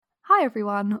Hi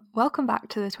everyone, welcome back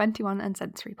to the 21 and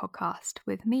Sensory podcast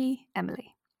with me,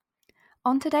 Emily.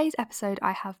 On today's episode,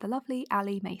 I have the lovely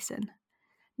Ali Mason.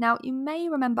 Now, you may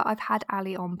remember I've had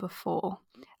Ali on before.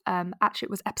 Actually,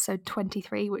 it was episode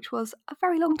 23, which was a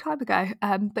very long time ago.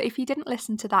 But if you didn't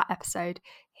listen to that episode,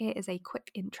 here is a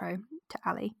quick intro to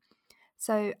Ali.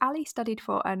 So, Ali studied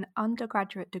for an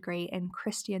undergraduate degree in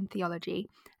Christian theology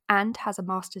and has a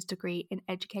master's degree in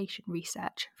education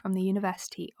research from the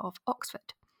University of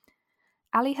Oxford.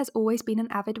 Ali has always been an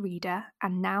avid reader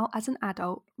and now, as an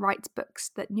adult, writes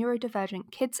books that neurodivergent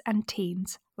kids and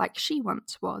teens, like she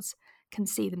once was, can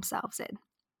see themselves in.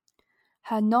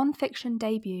 Her non-fiction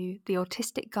debut, The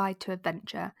Autistic Guide to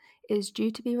Adventure, is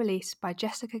due to be released by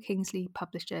Jessica Kingsley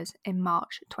Publishers in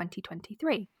March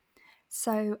 2023.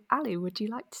 So, Ali, would you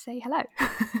like to say hello?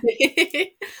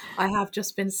 I have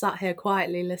just been sat here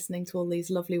quietly listening to all these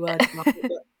lovely words.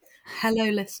 Hello,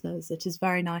 listeners. It is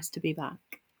very nice to be back.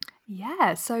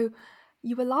 Yeah, so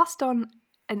you were last on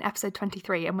in episode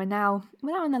 23, and we're now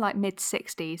in the mid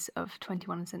 60s of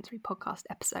 21 and Sensory podcast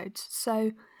episodes.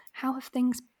 So how have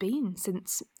things been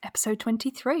since episode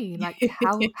 23? Like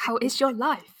how is your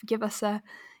life? Give us a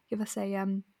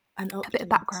An update. a bit of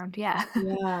background, yeah.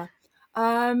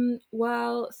 Yeah.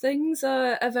 Well, things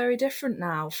are very different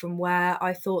now from where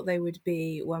I thought they would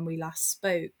be when we last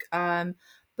spoke.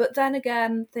 But then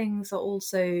again, things are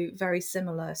also very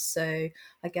similar. So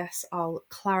I guess I'll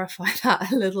clarify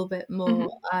that a little bit more.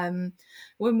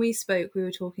 When we spoke, we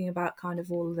were talking about kind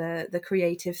of all the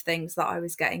creative things that I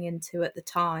was getting into at the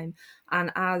time. And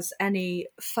as any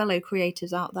fellow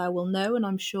creators out there will know, and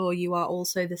I'm sure you are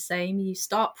also the same, you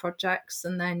start projects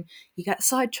and then you get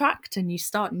sidetracked and you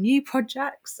start new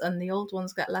projects and the old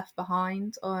ones get left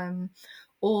behind.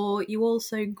 Or you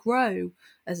also grow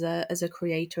as a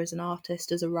creator, as an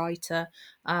artist, as a writer,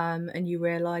 and you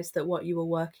realise that what you were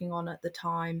working on at the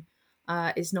time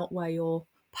is not where your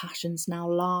passions now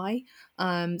lie.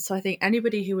 So I think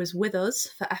anybody who was with us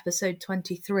for episode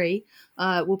 23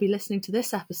 will be listening to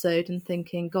this episode and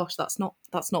thinking, gosh, that's not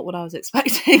what I was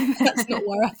expecting. That's not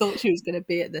where I thought she was going to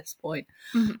be at this point.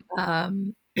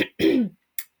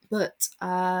 But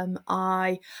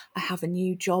I have a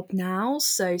new job now.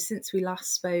 So since we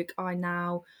last spoke, I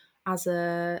now, as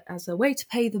a way to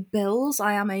pay the bills,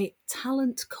 I am a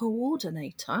talent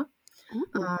coordinator,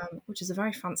 which is a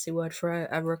very fancy word for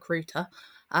a recruiter.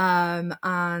 And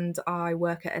I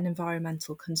work at an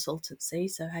environmental consultancy,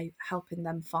 so helping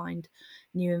them find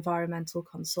new environmental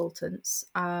consultants.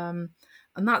 And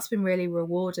that's been really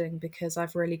rewarding because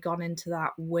I've really gone into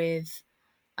that with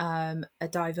a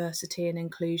diversity and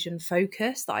inclusion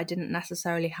focus that I didn't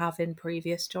necessarily have in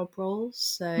previous job roles.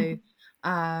 So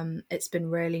it's been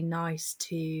really nice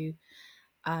to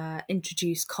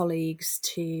introduce colleagues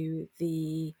to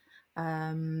the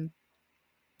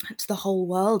whole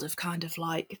world of kind of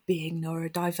like being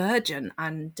neurodivergent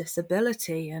and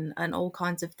disability and all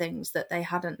kinds of things that they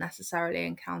hadn't necessarily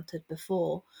encountered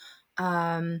before.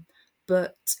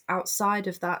 But outside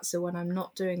of that, so when I'm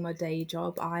not doing my day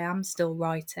job, I am still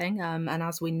writing. And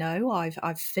as we know,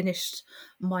 I've finished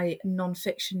my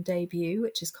non-fiction debut,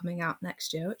 which is coming out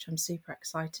next year, which I'm super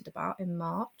excited about in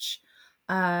March.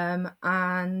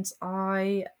 And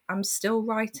I am still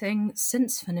writing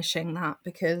since finishing that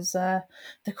because the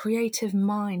creative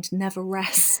mind never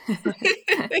rests.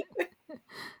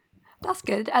 That's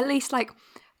good. At least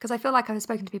because I feel like I've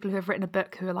spoken to people who have written a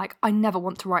book who are like, I never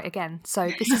want to write again. So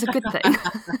this is a good thing.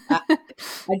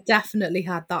 I definitely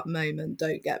had that moment,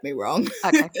 don't get me wrong.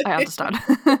 Okay, I understand.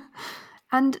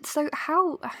 And so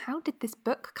how did this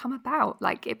book come about?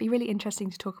 Like, it'd be really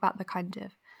interesting to talk about the kind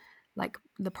of like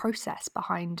the process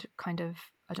behind kind of,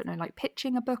 I don't know, like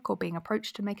pitching a book or being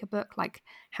approached to make a book. Like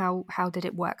how did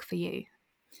it work for you?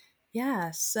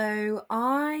 Yeah, so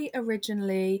I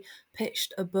originally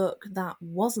pitched a book that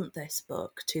wasn't this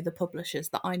book to the publishers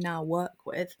that I now work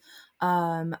with,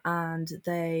 and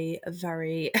they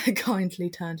very kindly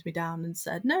turned me down and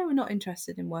said, no, we're not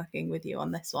interested in working with you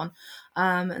on this one.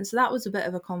 And so that was a bit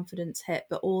of a confidence hit,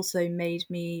 but also made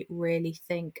me really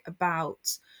think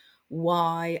about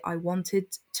why I wanted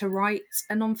to write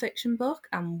a nonfiction book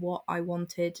and what I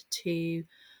wanted to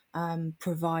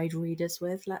provide readers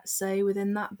with, let's say,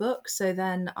 within that book. So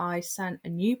then I sent a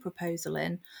new proposal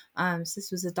in. So this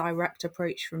was a direct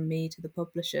approach from me to the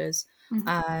publishers,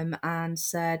 and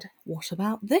said, what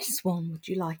about this one? Would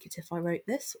you like it if I wrote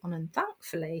this one? And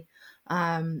thankfully,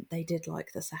 they did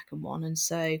like the second one. And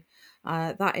so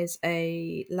that is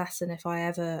a lesson, if I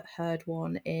ever heard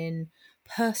one, in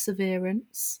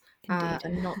perseverance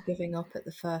and not giving up at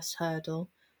the first hurdle.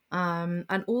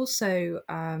 And also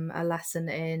a lesson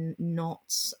in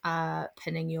not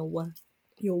pinning your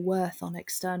your worth on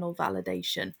external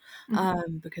validation,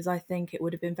 because I think it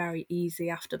would have been very easy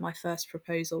after my first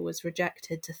proposal was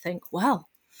rejected to think, well,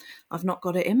 I've not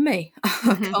got it in me.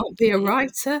 I can't be a Yeah.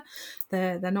 writer.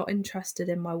 They're not interested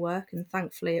in my work, and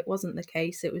thankfully it wasn't the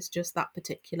case. It was just that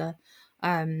particular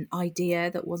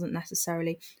idea that wasn't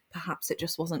necessarily. Perhaps it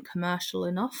just wasn't commercial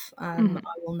enough. I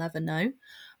will never know.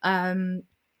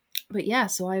 But yeah,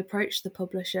 so I approached the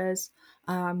publishers.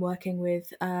 I'm working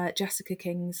with Jessica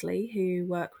Kingsley, who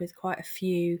work with quite a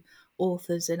few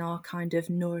authors in our kind of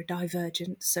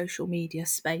neurodivergent social media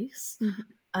space.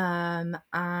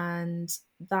 And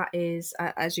that is,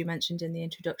 as you mentioned in the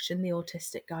introduction, the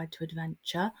Autistic Guide to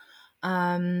Adventure.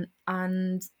 And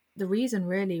the reason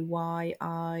really why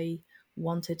I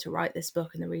wanted to write this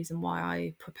book and the reason why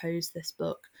I proposed this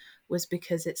book was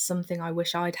because it's something I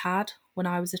wish I'd had when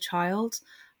I was a child.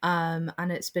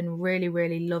 And it's been really,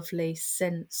 really lovely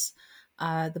since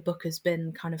the book has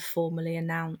been kind of formally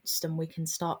announced and we can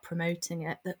start promoting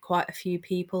it, that quite a few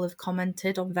people have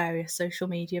commented on various social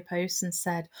media posts and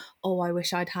said, oh, I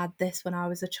wish I'd had this when I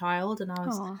was a child. And I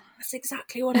was, that's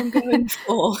exactly what I'm going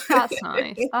for. That's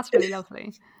nice. That's really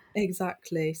lovely.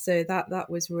 Exactly. So that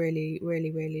was really,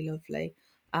 really, really lovely.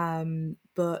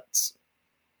 But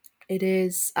it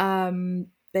is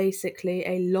basically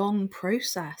a long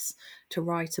process to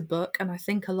write a book, and I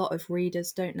think a lot of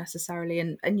readers don't necessarily,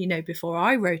 and you know, before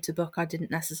I wrote a book I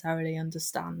didn't necessarily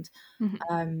understand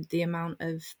the amount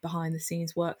of behind the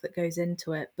scenes work that goes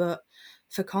into it. But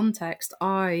for context,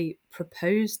 I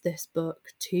proposed this book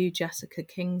to Jessica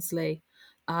Kingsley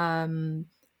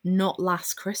not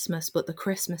last Christmas but the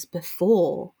Christmas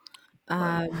before.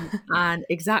 And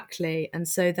exactly, and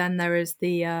so then there is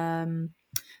the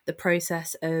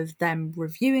process of them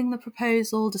reviewing the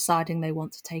proposal, deciding they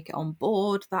want to take it on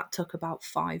board. That took about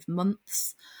 5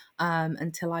 months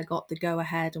until I got the go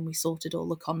ahead and we sorted all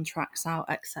the contracts out,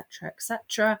 etc.,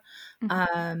 etc.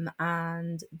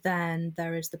 And then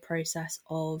there is the process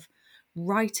of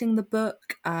writing the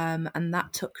book, and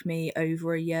that took me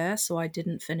over a year. So I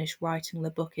didn't finish writing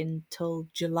the book until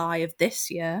July of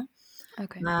this year.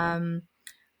 Okay. And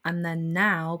then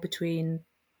now, between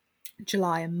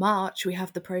July and March, we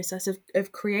have the process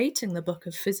of creating the book,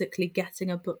 of physically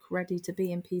getting a book ready to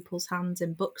be in people's hands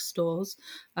in bookstores.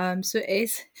 So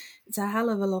it's a hell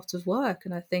of a lot of work.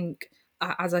 And I think,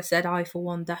 as I said, I, for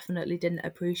one, definitely didn't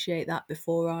appreciate that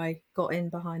before I got in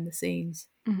behind the scenes.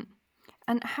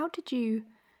 And how did you,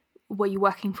 were you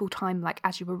working full time like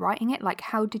as you were writing it? Like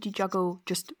how did you juggle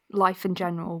just life in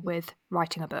general with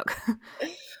writing a book?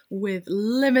 With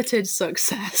limited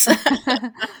success.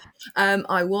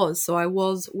 I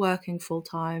was working full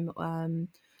time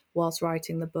whilst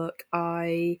writing the book.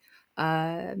 I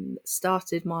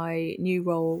started my new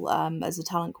role as a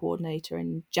talent coordinator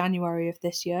in January of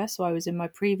this year. So I was in my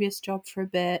previous job for a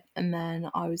bit, and then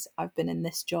I've been in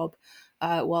this job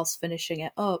whilst finishing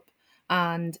it up,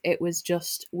 and it was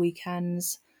just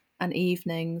weekends and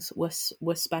evenings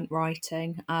were spent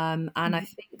writing. And I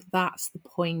think that's the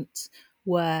point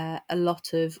where a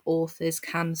lot of authors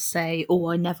can say,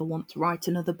 oh, I never want to write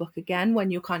another book again,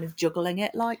 when you're kind of juggling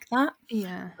it like that.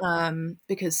 Yeah.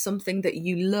 Because something that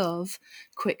you love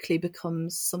quickly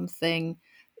becomes something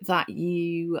that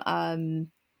you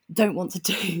don't want to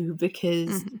do,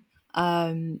 because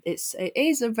it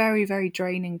is a very, very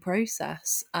draining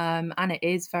process, and it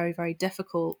is very, very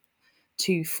difficult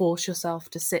to force yourself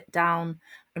to sit down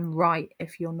and write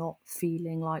if you're not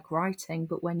feeling like writing.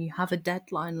 But when you have a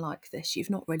deadline like this, you've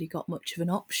not really got much of an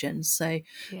option. So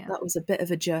Yeah. that was a bit of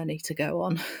a journey to go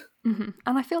on. And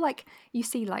I feel like you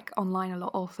see like online a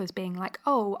lot of authors being like,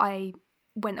 oh, I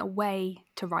went away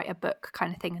to write a book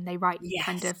kind of thing, and they write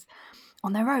kind Yes. of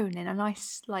on their own in a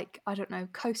nice, like, I don't know,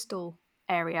 coastal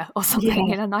area or something,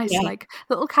 Yeah. in a nice Yeah. like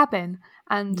little cabin.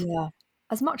 And Yeah.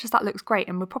 as much as that looks great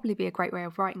and would probably be a great way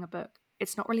of writing a book,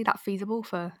 it's not really that feasible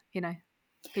for, you know,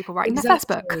 people writing their first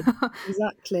book.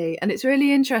 Exactly. And it's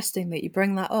really interesting that you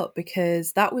bring that up,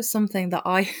 because that was something that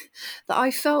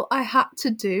I felt I had to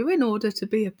do in order to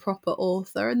be a proper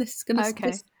author. And Okay.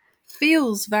 this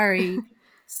feels very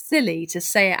silly to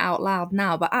say it out loud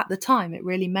now, but at the time it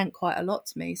really meant quite a lot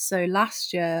to me. So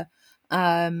last year,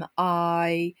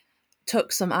 I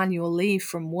took some annual leave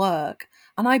from work,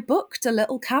 and I booked a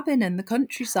little cabin in the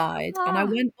countryside, and I Ah.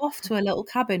 went off to a little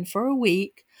cabin for a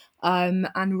week,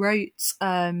 and wrote,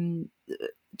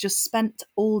 just spent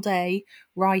all day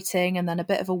writing, and then a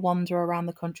bit of a wander around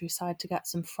the countryside to get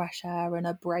some fresh air and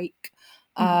a break.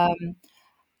 And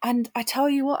I tell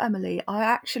you what, Emily, I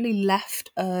actually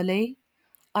left early.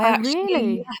 I Oh, actually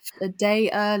really? left a day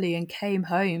early and came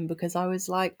home because I was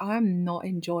like, I'm not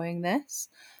enjoying this.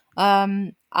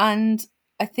 And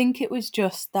I think it was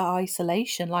just that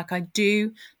isolation. Like,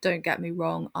 don't get me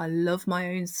wrong, I love my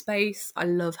own space. I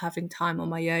love having time on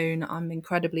my own. I'm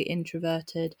incredibly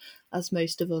introverted, as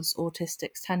most of us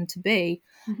autistics tend to be.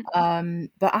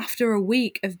 But after a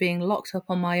week of being locked up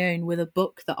on my own with a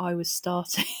book that I was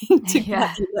starting to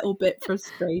Yeah. get a little bit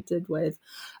frustrated with,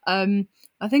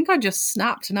 I think I just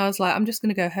snapped and I was like, I'm just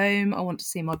going to go home. I want to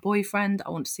see my boyfriend. I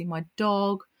want to see my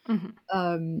dog.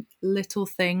 Little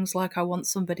things like I want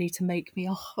somebody to make me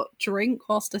a hot drink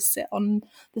whilst I sit on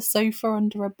the sofa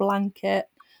under a blanket.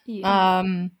 Yeah.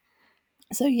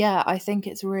 So yeah, I think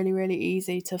it's really, really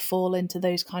easy to fall into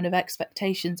those kind of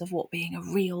expectations of what being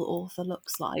a real author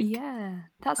looks like. Yeah.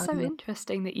 That's so Uh,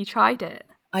 interesting that you tried it.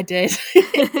 I did.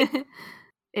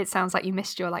 It sounds like you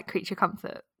missed your like creature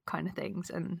comfort kind of things,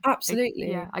 and yeah,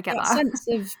 Absolutely. I get That that. sense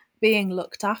of being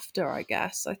looked after, I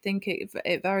guess. I think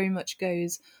it very much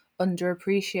goes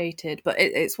underappreciated, but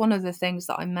it's one of the things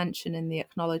that I mention in the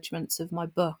acknowledgements of my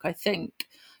book. I think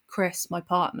Chris, my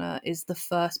partner, is the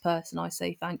first person I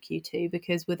say thank you to,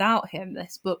 because without him,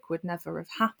 this book would never have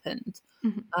happened.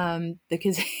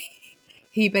 Because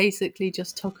he basically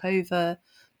just took over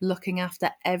looking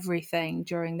after everything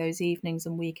during those evenings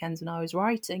and weekends when I was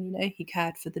writing. You know, he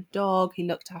cared for the dog, he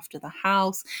looked after the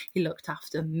house, he looked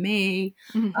after me.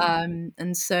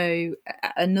 And so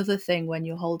another thing when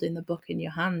you're holding the book in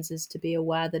your hands is to be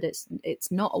aware that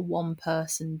it's not a one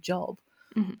person job.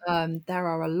 There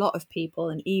are a lot of people,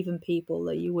 and even people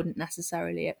that you wouldn't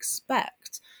necessarily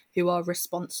expect, who are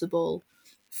responsible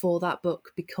for that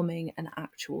book becoming an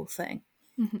actual thing.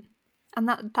 And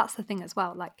that's the thing as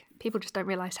well. Like, people just don't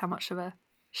realize how much of a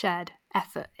shared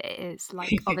effort it is.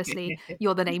 Like, obviously,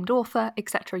 you're the named author,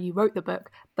 etc. You wrote the book,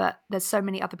 but there's so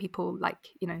many other people, like,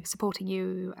 you know, supporting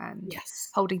you and Yes.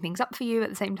 holding things up for you at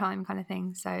the same time, kind of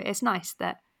thing. So it's nice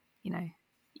that, you know,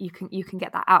 you can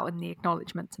get that out in the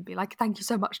acknowledgements and be like, thank you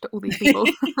so much to all these people.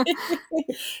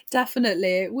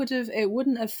 Definitely, it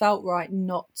wouldn't have felt right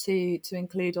not to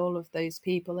include all of those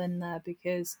people in there,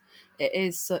 because it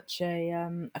is such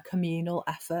a communal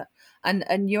effort.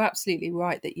 And you're absolutely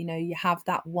right that, you know, you have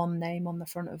that one name on the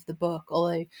front of the book,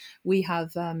 although we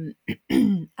have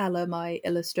Ella, my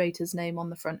illustrator's, name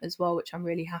on the front as well, which I'm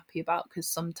really happy about, because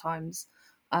sometimes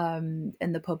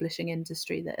in the publishing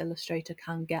industry, the illustrator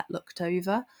can get looked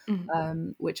over,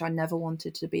 which I never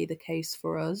wanted to be the case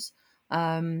for us.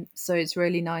 So it's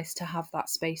really nice to have that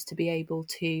space to be able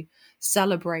to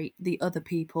celebrate the other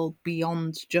people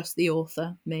beyond just the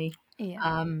author, me,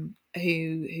 Yeah.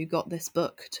 who got this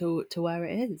book to where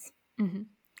it is.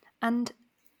 And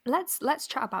let's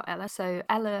chat about Ella. So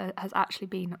Ella has actually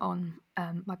been on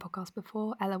my podcast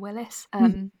before, Ella Willis.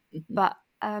 But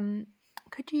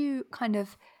could you kind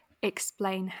of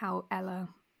explain how Ella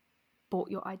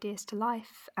brought your ideas to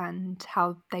life and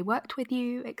how they worked with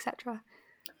you, etc.?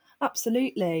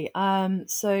 Absolutely.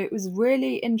 So it was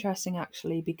really interesting,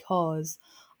 actually, because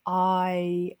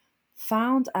I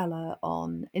found Ella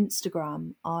on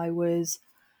Instagram. I was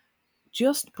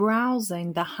just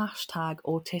browsing the hashtag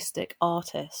autistic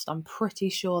artist. I'm pretty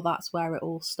sure that's where it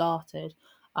all started.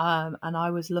 And I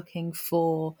was looking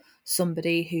for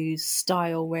somebody whose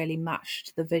style really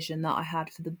matched the vision that I had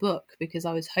for the book, because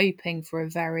I was hoping for a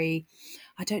very,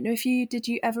 I don't know if did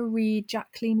you ever read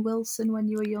Jacqueline Wilson when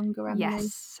you were younger, Emily?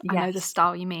 Yes, I know the Yes,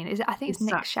 style you mean. Is it? I think it's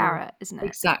Nick exactly. Sharratt, isn't it?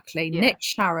 Exactly. Yeah. Nick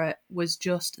Sharratt was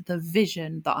just the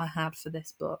vision that I had for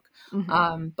this book.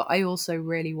 But I also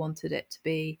really wanted it to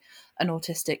be an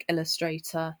autistic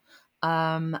illustrator.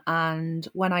 And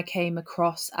when I came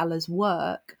across Ella's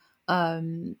work,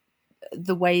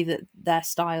 the way that their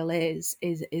style is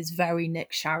very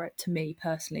Nick Sharratt to me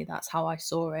personally. That's how I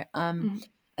saw it.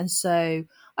 And so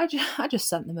I just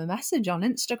sent them a message on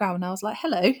Instagram, and I was like,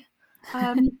 "Hello,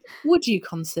 would you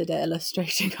consider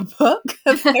illustrating a book?"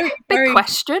 A very, Big very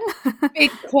question.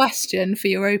 big question for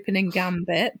your opening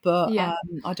gambit, but Yeah.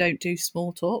 I don't do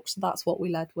small talk, so that's what we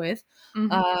led with.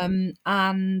 Mhm.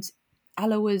 And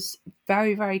Ella was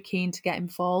very, very keen to get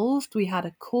involved. We had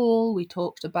a call, we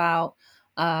talked about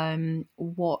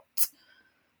what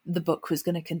the book was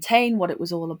going to contain, what it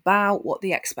was all about, what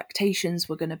the expectations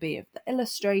were going to be of the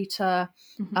illustrator.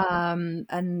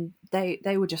 And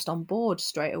they were just on board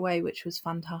straight away, which was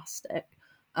fantastic.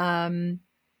 And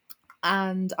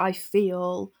I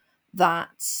feel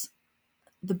that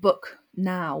the book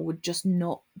now would just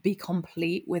not be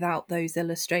complete without those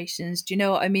illustrations. Do you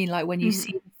know what I mean? Like when you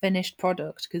see the finished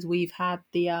product, because we've had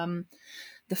the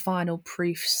final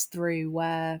proofs through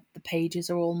where the pages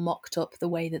are all mocked up the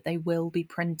way that they will be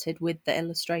printed with the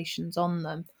illustrations on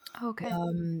them. Okay.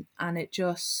 And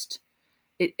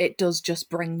it does just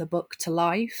bring the book to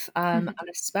life. And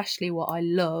especially what I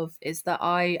love is that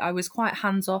I was quite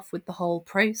hands off with the whole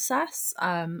process.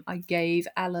 I gave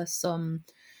Ella some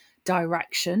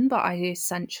direction, but I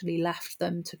essentially left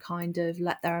them to kind of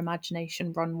let their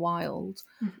imagination run wild.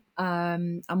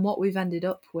 And what we've ended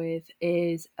up with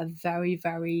is a very,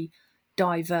 very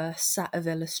diverse set of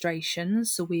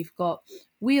illustrations. So we've got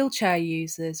wheelchair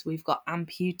users, we've got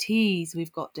amputees,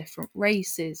 we've got different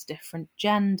races, different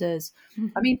genders.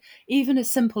 I mean, even as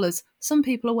simple as some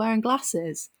people are wearing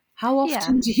glasses. How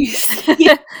often do you see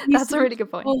That's a really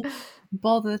good point. people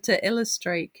bother to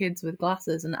illustrate kids with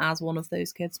glasses? And as one of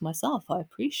those kids myself, I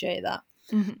appreciate that.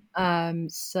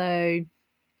 So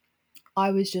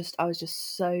I was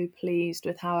just so pleased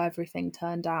with how everything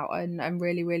turned out, and I'm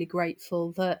really, really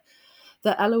grateful that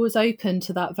Ella was open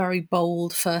to that very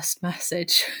bold first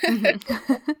message. And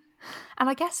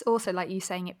I guess also, like you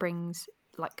saying, it brings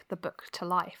like the book to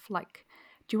life. Like,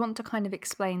 do you want to kind of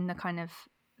explain the kind of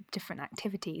different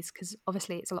activities? Because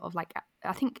obviously it's a lot of like,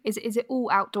 I think, is it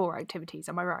all outdoor activities?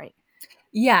 Am I right?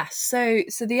 Yes, so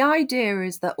the idea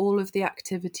is that all of the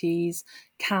activities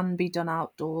can be done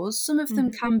outdoors. Some of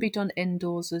them can be done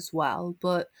indoors as well,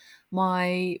 but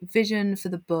my vision for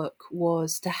the book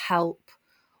was to help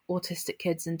autistic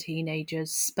kids and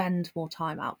teenagers spend more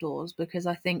time outdoors, because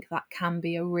I think that can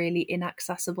be a really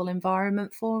inaccessible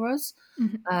environment for us.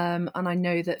 And I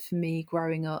know that for me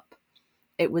growing up,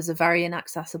 it was a very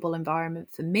inaccessible environment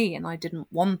for me, and I didn't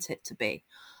want it to be.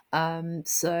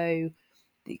 So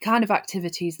the kind of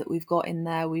activities that we've got in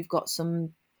there, we've got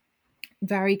some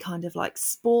very kind of like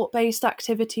sport-based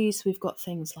activities. We've got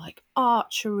things like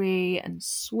archery and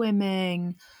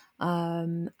swimming,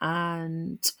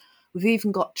 and we've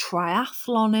even got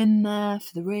triathlon in there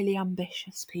for the really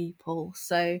ambitious people.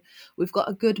 So we've got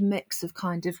a good mix of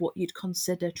kind of what you'd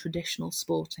consider traditional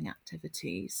sporting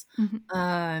activities.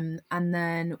 And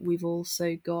then we've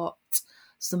also got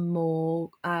some more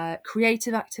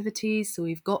creative activities. So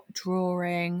we've got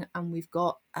drawing, and we've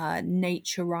got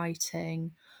nature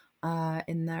writing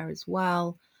in there as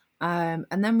well. And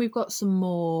then we've got some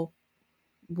more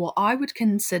what I would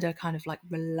consider kind of like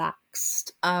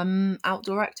relaxed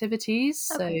outdoor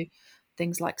activities. Okay. So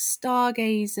things like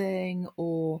stargazing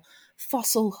or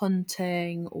fossil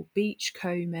hunting or beach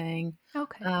combing.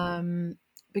 Okay.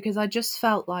 Because I just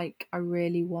felt like I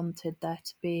really wanted there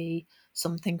to be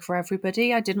something for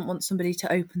everybody. I didn't want somebody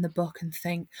to open the book and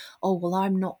think, oh, well,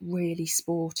 I'm not really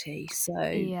sporty, so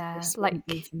Yeah, this wouldn't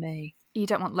be like for me. you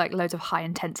don't want like loads of high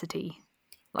intensity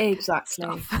like Exactly,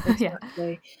 stuff. Yeah.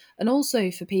 exactly. And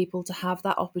also for people to have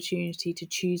that opportunity to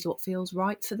choose what feels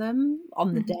right for them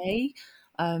on the day.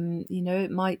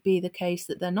 It might be the case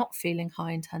that they're not feeling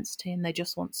high intensity and they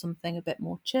just want something a bit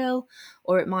more chill,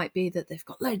 or it might be that they've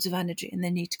got loads of energy and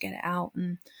they need to get it out,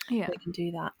 and Yeah. they can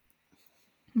do that.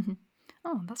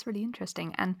 Oh, that's really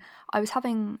interesting. And I was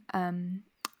having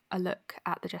a look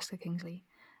at the Jessica Kingsley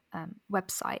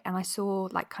website, and I saw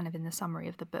like kind of in the summary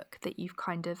of the book that you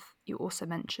also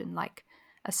mentioned like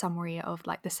a summary of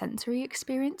like the sensory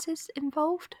experiences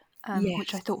involved,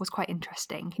 which I Yes. thought was quite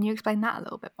interesting. Can you explain that a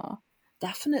little bit more?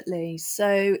 Definitely.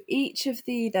 So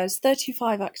there's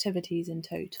 35 activities in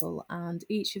total, and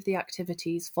each of the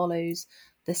activities follows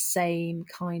the same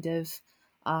kind of,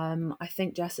 I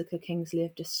think Jessica Kingsley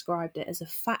have described it as a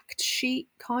fact sheet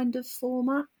kind of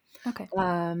format. Okay.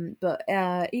 But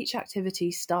each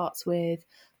activity starts with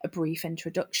a brief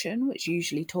introduction, which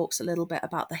usually talks a little bit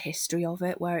about the history of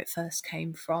it, where it first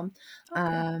came from.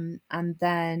 Okay. And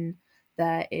then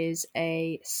there is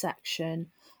a section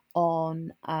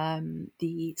on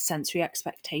the sensory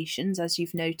expectations, as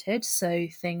you've noted. So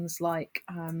things like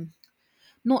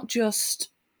not just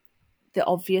the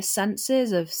obvious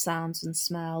senses of sounds and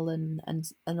smell and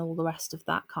all the rest of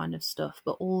that kind of stuff,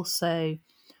 but also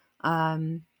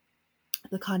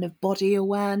the kind of body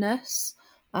awareness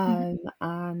and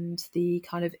the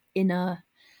kind of inner.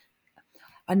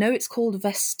 I know it's called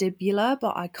vestibular,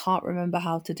 but I can't remember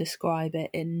how to describe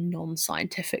it in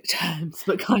non-scientific terms,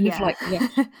 but kind of Yeah. like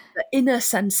the inner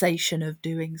sensation of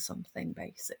doing something,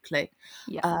 basically.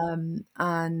 Yeah.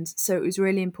 And so it was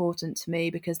really important to me,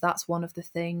 because that's one of the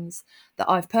things that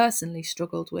I've personally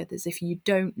struggled with, is if you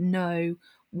don't know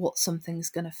what something's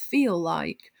going to feel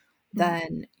like,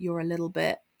 then you're a little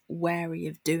bit wary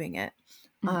of doing it.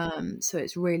 So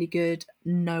it's really good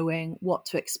knowing what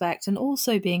to expect, and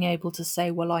also being able to say,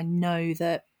 well, I know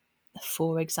that,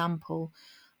 for example,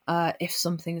 if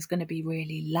something's going to be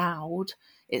really loud,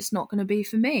 it's not going to be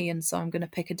for me. And so I'm going to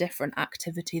pick a different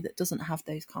activity that doesn't have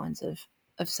those kinds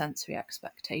of sensory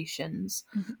expectations.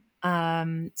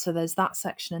 So there's that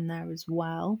section in there as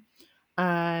well.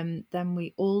 Then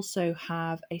we also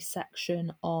have a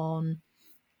section on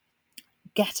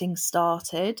getting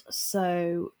started.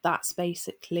 So that's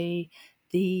basically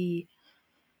the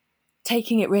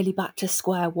taking it really back to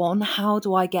square one. How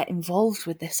do I get involved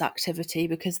with this activity?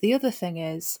 Because the other thing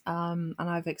is, and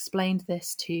I've explained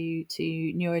this to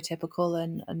neurotypical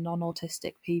and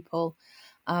non-autistic people,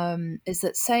 is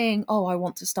that saying, "Oh, I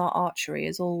want to start archery,"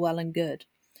 is all well and good,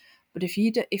 but if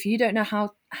you don't know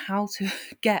how to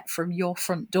get from your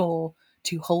front door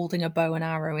to holding a bow and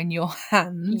arrow in your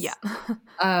Yeah.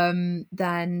 hands,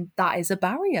 then that is a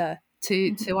barrier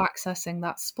to accessing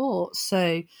that sport.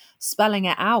 So spelling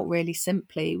it out really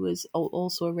simply was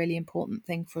also a really important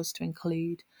thing for us to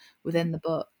include within the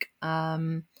book.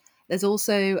 There's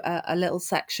also a little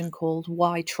section called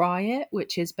Why Try It,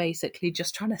 which is basically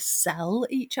just trying to sell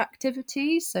each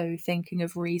activity. So thinking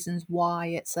of reasons why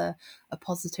it's a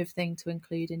positive thing to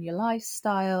include in your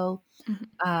lifestyle.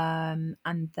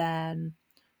 And then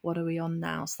what are we on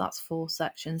now? So that's 4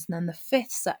 sections. And then the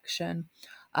 5th section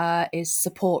is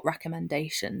support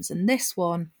recommendations. And this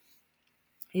one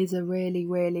is a really,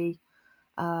 really,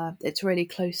 it's really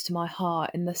close to my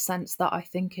heart in the sense that I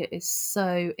think it is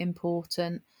so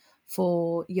important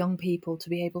for young people to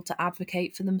be able to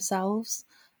advocate for themselves.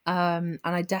 And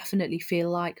I definitely feel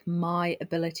like my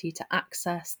ability to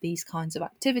access these kinds of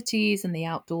activities and the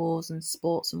outdoors and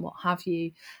sports and what have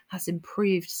you has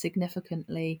improved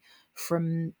significantly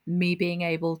from me being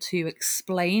able to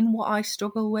explain what I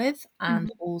struggle with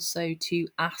and also to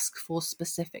ask for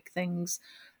specific things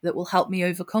that will help me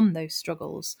overcome those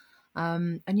struggles.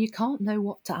 And you can't know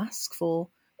what to ask for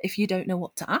if you don't know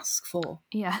what to ask for.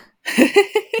 Yeah.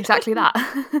 Exactly that.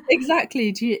 Exactly.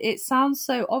 It sounds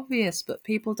so obvious, but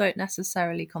people don't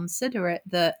necessarily consider it,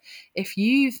 that if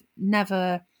you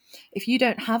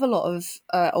don't have a lot of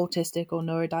autistic or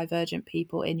neurodivergent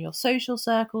people in your social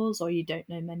circles, or you don't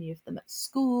know many of them at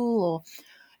school, or,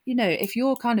 if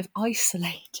you're kind of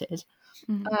isolated,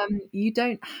 you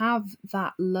don't have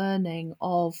that learning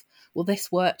of, well,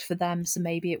 this worked for them, so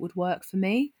maybe it would work for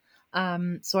me.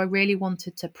 So I really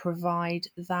wanted to provide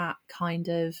that kind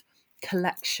of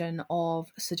collection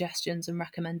of suggestions and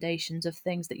recommendations of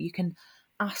things that you can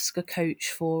ask a coach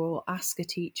for or ask a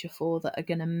teacher for that are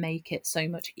going to make it so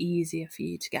much easier for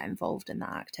you to get involved in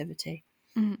that activity.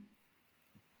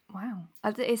 Wow.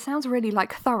 It sounds really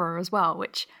thorough as well,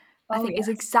 which I think is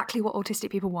exactly what autistic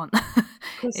people want.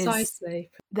 Precisely.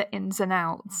 Is the ins and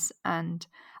outs. And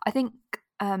I think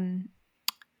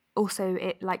also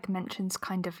it mentions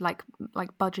kind of like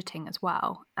budgeting as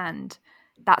well, and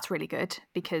that's really good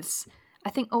because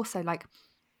I think also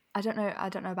I don't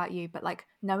know about you, but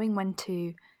knowing when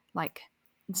to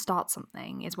start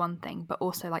something is one thing, but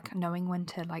also knowing when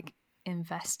to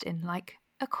invest in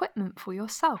equipment for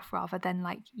yourself rather than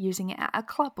using it at a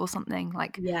club or something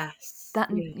Yes. that.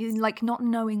 Yes. Not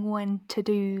knowing when to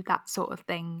do that sort of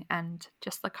thing, and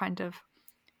just the kind of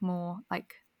more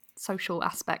social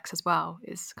aspects as well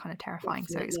is kind of terrifying.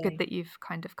 So it's good Definitely. that you've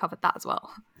kind of covered that as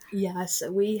well. Yeah,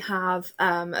 so we have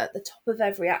at the top of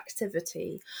every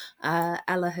activity,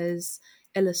 Ella has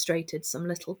illustrated some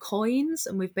little coins,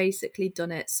 and we've basically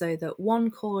done it so that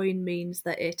one coin means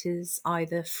that it is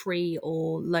either free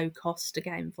or low cost to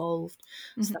get involved.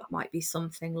 So that might be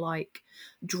something like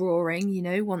drawing,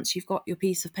 once you've got your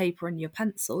piece of paper and your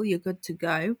pencil, you're good to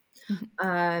go.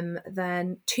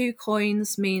 Then 2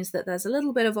 coins means that there's a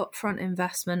little bit of upfront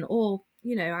investment, or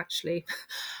actually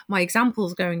my example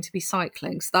is going to be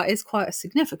cycling, so that is quite a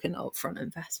significant upfront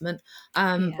investment.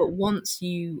 But once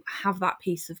you have that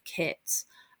piece of kit,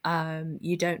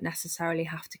 you don't necessarily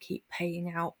have to keep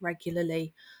paying out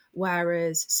regularly.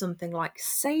 Whereas something like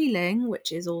sailing,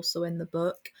 which is also in the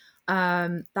book,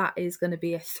 that is going to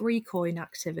be a 3 coin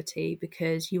activity,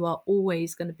 because you are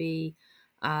always going to be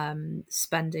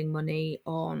spending money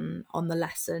on the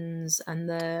lessons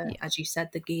and as you said,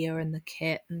 the gear and the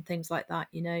kit and things like that.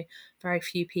 Very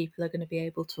few people are going to be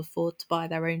able to afford to buy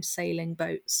their own sailing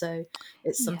boat, so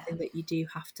it's something that you do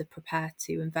have to prepare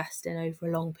to invest in over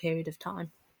a long period of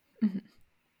time.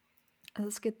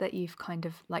 It's good that you've kind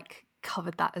of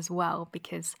covered that as well,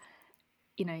 because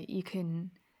you can,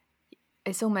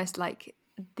 it's almost like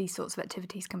these sorts of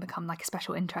activities can become a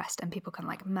special interest, and people can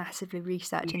massively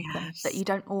research into them, but you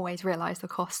don't always realize the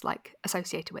costs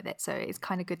associated with it. So it's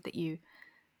kind of good that you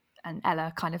and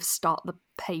Ella kind of start the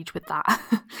page with that.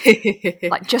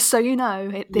 Just so you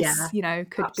know, this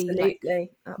could absolutely, be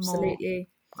absolutely more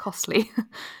costly.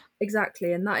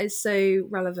 Exactly. And that is so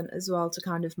relevant as well to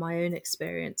kind of my own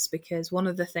experience, because one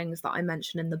of the things that I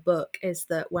mention in the book is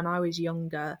that when I was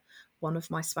younger, one of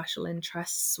my special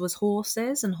interests was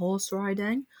horses and horse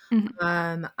riding.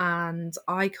 And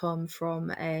I come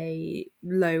from a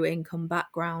low income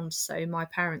background, so my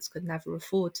parents could never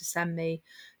afford to send me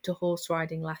to horse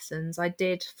riding lessons. I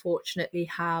did fortunately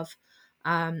have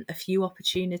a few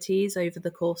opportunities over the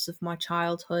course of my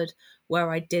childhood where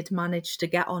I did manage to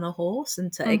get on a horse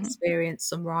and to experience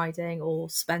some riding or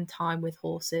spend time with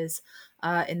horses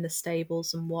in the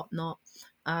stables and whatnot.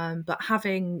 But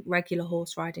having regular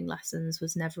horse riding lessons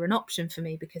was never an option for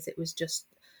me because it was just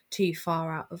too far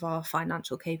out of our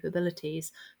financial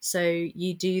capabilities. So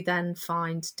you do then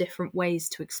find different ways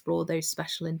to explore those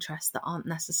special interests that aren't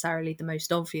necessarily the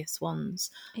most obvious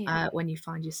ones when you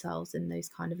find yourselves in those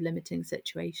kind of limiting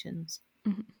situations.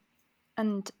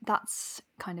 And that's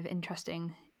kind of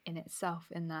interesting in itself,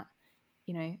 in that,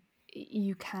 you know,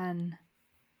 you can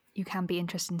be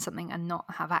interested in something and not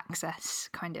have access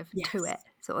kind of to it,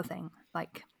 sort of thing.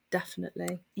 Like,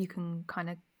 definitely, you can kind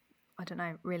of, I don't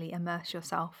know, really immerse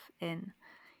yourself in,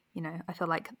 you know, I feel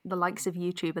like the likes of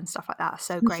YouTube and stuff like that are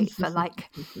so great for, like,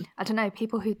 I don't know,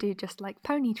 people who do just like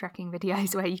pony trekking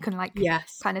videos where you can like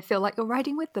kind of feel like you're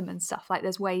riding with them and stuff. Like,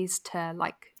 there's ways to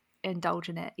like indulge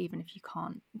in it even if you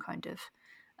can't kind of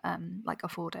like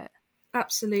afford it.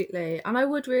 Absolutely. And I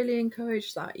would really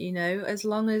encourage that, you know, as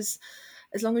long as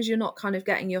you're not kind of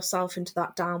getting yourself into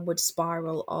that downward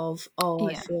spiral of,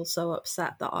 I feel so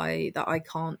upset that I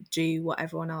can't do what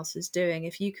everyone else is doing.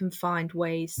 If you can find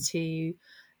ways to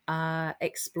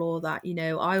explore that, you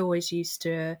know, I was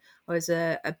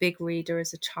a big reader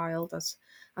as a child, as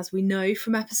we know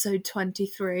from episode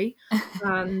 23.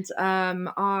 And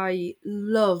I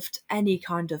loved any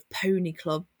kind of pony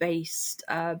club based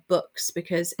books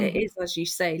because it is, as you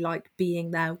say, like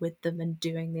being there with them and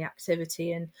doing the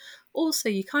activity. And also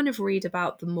you kind of read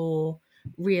about the more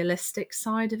realistic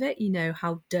side of it, you know,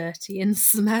 how dirty and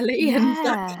smelly and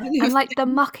that kind of and like thing. the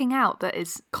mucking out that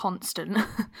is constant.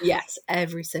 Yes,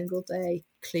 every single day,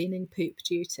 cleaning poop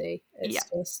duty. It's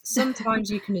just, sometimes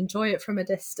you can enjoy it from a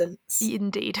distance.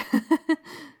 Indeed.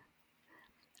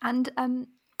 And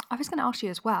I was going to ask you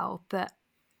as well that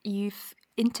you've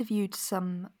interviewed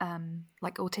some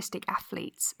like autistic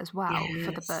athletes as well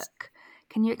for the book.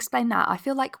 Can you explain that? I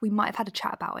feel like we might have had a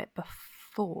chat about it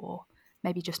before,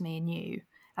 maybe just me and you,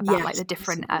 about like the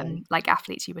different like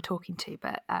athletes you were talking to.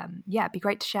 But yeah, it'd be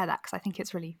great to share that because I think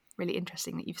it's really, really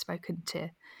interesting that you've spoken to,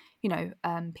 you know,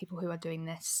 people who are doing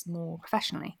this more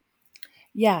professionally.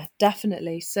 Yeah,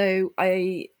 definitely. So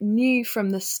I knew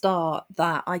from the start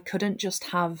that I couldn't just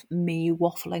have me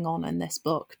waffling on in this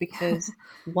book because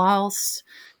whilst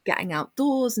getting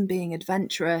outdoors and being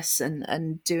adventurous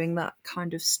and doing that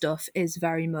kind of stuff is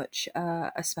very much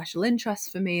a special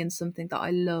interest for me and something that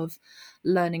I love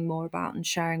learning more about and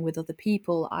sharing with other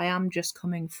people, I am just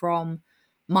coming from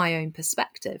my own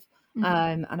perspective.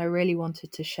 And I really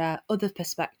wanted to share other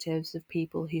perspectives of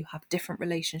people who have different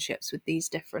relationships with these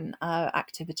different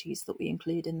activities that we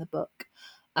include in the book.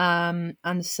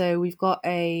 And so we've got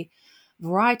a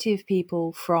variety of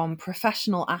people from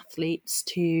professional athletes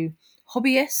to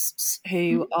hobbyists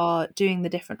who are doing the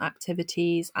different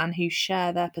activities and who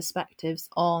share their perspectives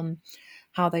on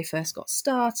how they first got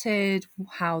started,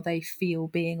 how they feel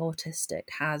being autistic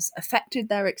has affected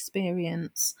their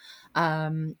experience,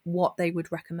 what they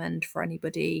would recommend for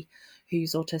anybody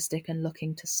who's autistic and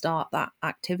looking to start that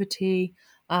activity.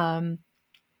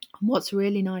 What's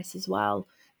really nice as well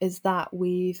is that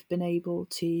we've been able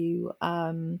to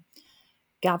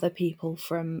gather people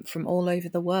from all over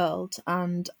the world,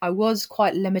 and I was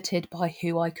quite limited by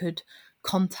who I could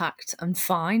contact and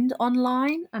find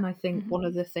online. And I think one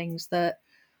of the things that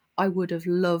I would have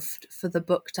loved for the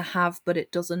book to have, but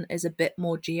it doesn't, is a bit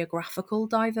more geographical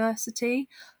diversity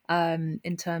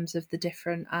in terms of the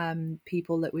different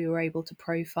people that we were able to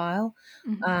profile.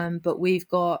 But we've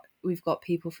got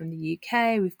people from the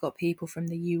UK, we've got people from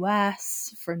the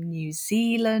US, from New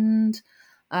Zealand.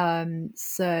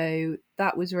 So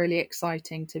that was really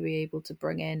exciting to be able to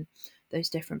bring in those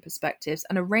different perspectives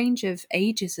and a range of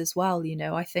ages as well. You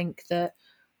know, I think that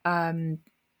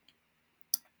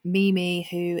Mimi,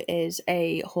 who is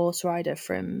a horse rider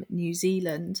from New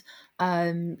Zealand,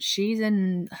 she's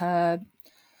in her,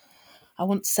 I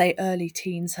want to say, early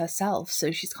teens herself,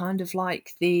 so she's kind of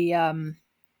like the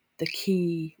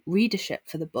key readership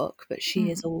for the book, but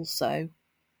she is also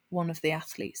one of the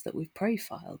athletes that we've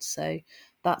profiled, so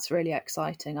that's really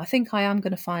exciting. I think I am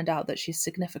going to find out that she's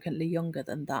significantly younger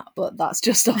than that, but that's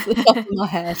just off the top of my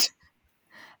head.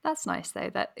 That's nice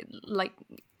though, that like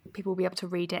people will be able to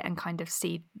read it and kind of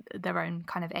see their own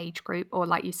kind of age group, or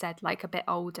like you said, like a bit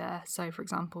older. So for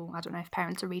example, I don't know if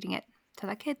parents are reading it to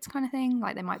their kids kind of thing.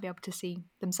 Like they might be able to see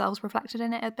themselves reflected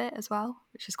in it a bit as well,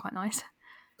 which is quite nice.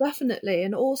 Definitely,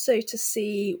 and also to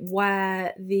see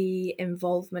where the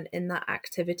involvement in that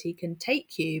activity can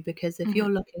take you, because if you're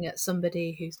looking at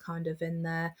somebody who's kind of in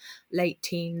their late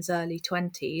teens, early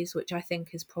 20s, which I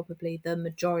think is probably the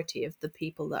majority of the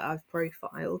people that I've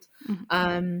profiled,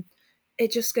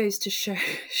 it just goes to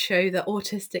show that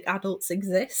autistic adults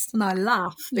exist. And I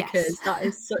laugh because that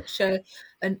is such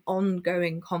an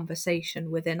ongoing conversation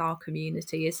within our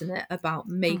community, isn't it? About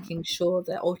making sure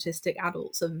that autistic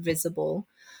adults are visible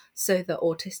so that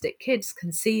autistic kids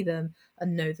can see them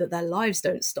and know that their lives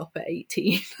don't stop at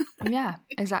 18. Yeah,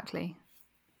 exactly.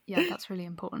 Yeah, that's really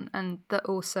important. And that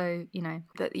also, you know,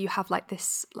 that you have like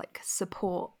this like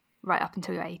support right up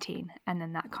until you're 18, and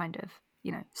then that kind of,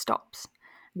 you know, stops.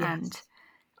 And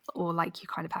or like you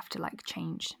kind of have to like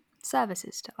change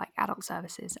services to like adult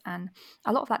services, and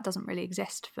a lot of that doesn't really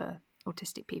exist for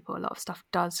autistic people. A lot of stuff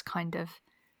does kind of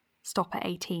stop at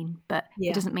 18, but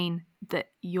it doesn't mean that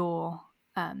your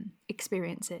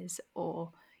experiences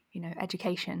or, you know,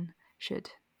 education should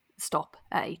stop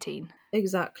at 18.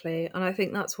 Exactly. And I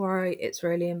think that's why it's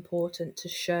really important to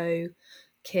show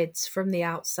kids from the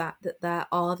outset that there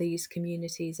are these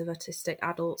communities of autistic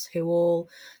adults who all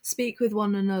speak with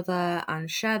one another and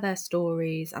share their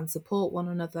stories and support one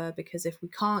another, because if we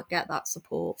can't get that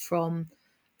support from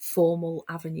formal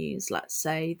avenues, let's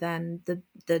say, then the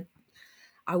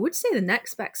I would say the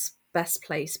next best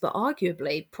place, but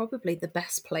arguably probably the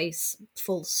best place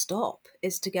full stop,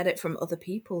 is to get it from other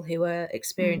people who are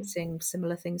experiencing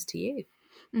similar things to you.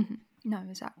 No,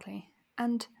 exactly.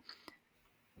 And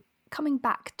coming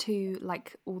back to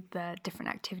like all the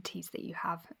different activities that you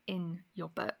have in your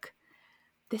book,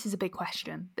 this is a big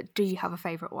question, but do you have a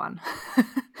favourite one?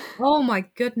 Oh my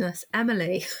goodness,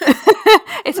 Emily.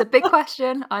 It's a big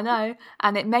question, I know,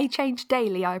 and it may change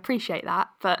daily. I appreciate that,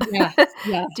 but Yes.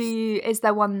 is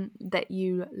there one that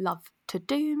you love to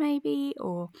do maybe,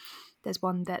 or there's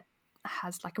one that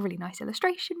has like a really nice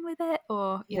illustration with it,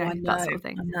 or you know, that sort of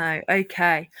thing? I know.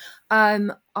 Okay.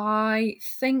 I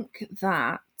think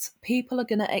that people are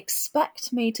going to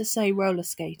expect me to say roller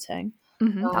skating.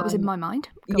 That was in my mind.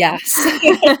 Go yes.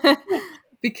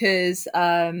 Because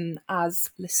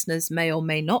as listeners may or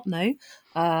may not know,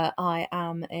 I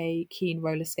am a keen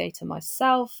roller skater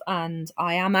myself, and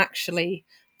I am actually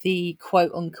the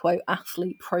quote unquote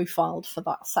athlete profiled for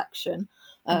that section.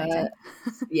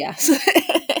 Yes.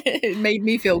 It made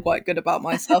me feel quite good about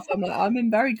myself. I'm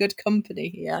in very good company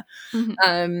here.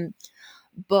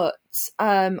 But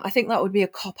I think that would be a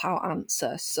cop-out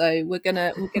answer. So we're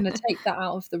gonna take that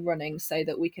out of the running so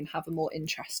that we can have a more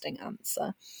interesting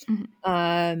answer.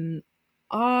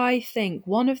 I think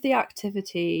one of the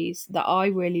activities that I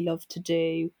really love to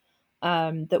do,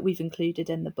 that we've included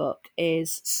in the book,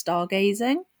 is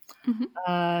stargazing.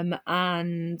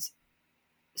 And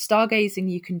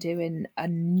stargazing you can do in a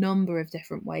number of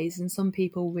different ways, and some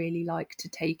people really like to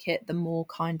take it the more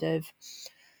kind of,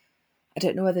 I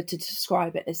don't know whether to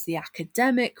describe it as the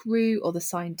academic route or the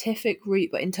scientific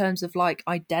route, but in terms of like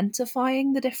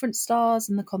identifying the different stars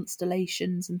and the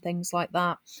constellations and things like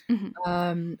that,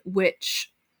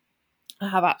 which I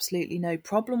have absolutely no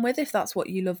problem with if that's what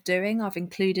you love doing. I've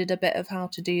included a bit of how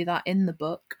to do that in the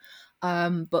book.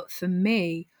 But for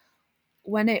me,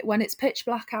 when it's pitch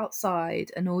black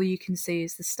outside and all you can see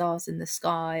is the stars in the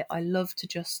sky, I love to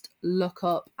just look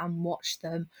up and watch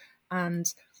them.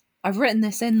 And I've written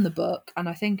this in the book, and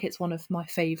I think it's one of my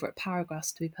favourite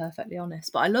paragraphs, to be perfectly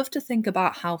honest. But I love to think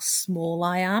about how small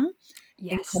I am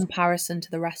in comparison to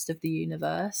the rest of the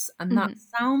universe. And that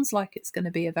sounds like it's going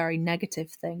to be a very negative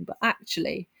thing, but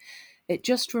actually it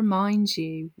just reminds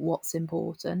you what's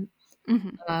important.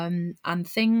 And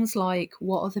things like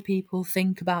what other people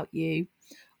think about you,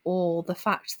 or the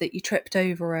fact that you tripped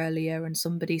over earlier and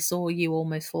somebody saw you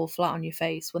almost fall flat on your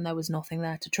face when there was nothing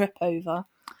there to trip over.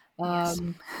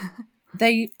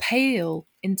 They pale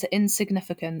into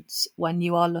insignificance when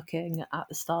you are looking at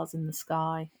the stars in the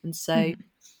sky. And so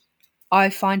I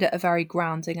find it a very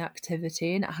grounding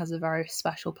activity, and it has a very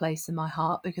special place in my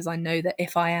heart, because I know that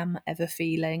if I am ever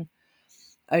feeling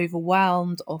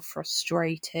overwhelmed or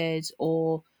frustrated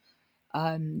or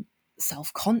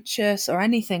self-conscious or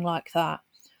anything like that,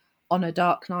 on a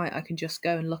dark night I can just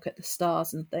go and look at the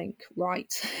stars and think,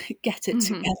 right, get it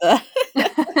together.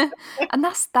 And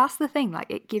that's the thing, like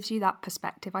it gives you that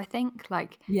perspective, I think.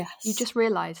 Like you just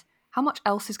realize how much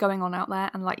else is going on out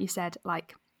there, and like you said,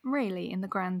 like really in the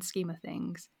grand scheme of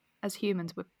things, as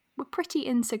humans we're pretty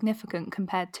insignificant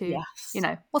compared to you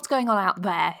know what's going on out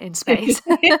there in space.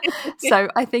 So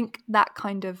I think that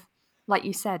kind of like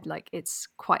you said, like it's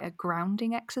quite a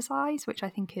grounding exercise, which I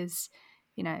think is,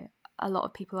 you know, a lot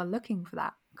of people are looking for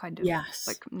that kind of Yes.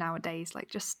 like nowadays, like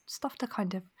just stuff to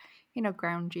kind of, you know,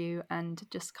 ground you and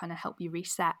just kind of help you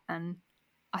reset. And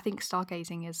I think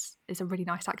stargazing is a really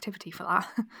nice activity for that.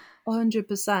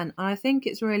 100%. I think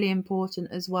it's really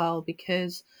important as well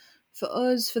because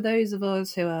for those of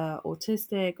us who are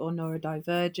autistic or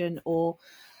neurodivergent or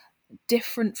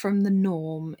different from the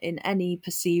norm in any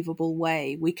perceivable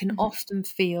way, we can Mhm. often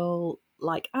feel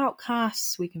like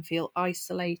outcasts, we can feel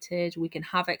isolated, we can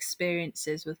have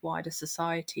experiences with wider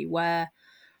society where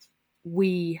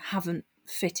we haven't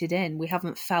fitted in, we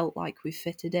haven't felt like we've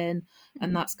fitted in,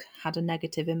 and Mhm. that's had a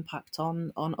negative impact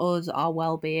on us, our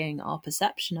well-being, our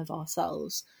perception of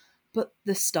ourselves. But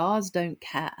the stars don't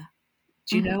care.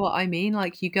 Do you Mhm. know what I mean?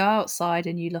 Like, you go outside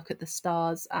and you look at the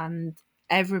stars and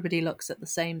everybody looks at the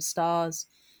same stars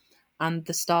and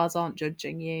the stars aren't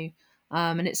judging you.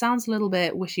 And it sounds a little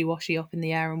bit wishy-washy, up in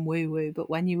the air and woo-woo, but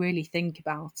when you really think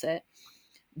about it,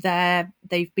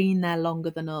 they've been there longer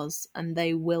than us and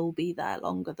they will be there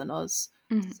longer than us.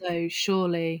 Mhm. So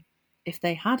surely if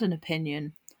they had an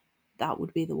opinion, that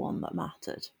would be the one that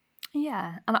mattered.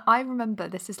 Yeah, and I remember,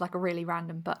 this is like a really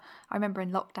random, but I remember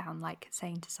in lockdown, like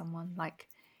saying to someone, like,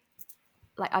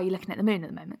 are you looking at the moon at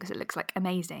the moment? Because it looks like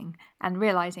amazing, and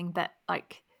realizing that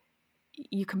like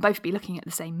you can both be looking at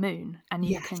the same moon, and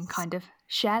you can Yes. kind of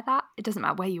share that. It doesn't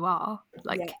matter where you are, Yeah.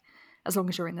 like as long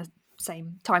as you're in the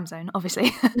same time zone,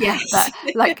 obviously. Yes. But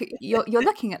like you're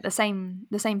looking at the same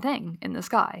thing in the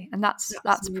sky, and that's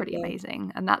pretty Absolutely.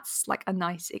 amazing, and that's like a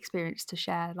nice experience to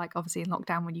share. Like obviously in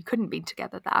lockdown when you couldn't be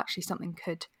together, that actually something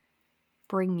could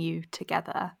bring you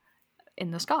together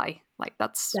in the sky. Like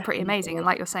that's pretty amazing. And Definitely.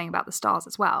 like you're saying about the stars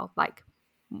as well, like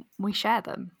we share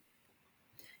them.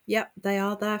 Yep, they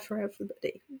are there for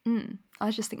everybody.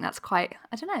 I just think that's quite,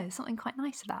 I don't know, there's something quite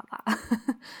nice about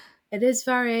that. It's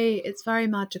very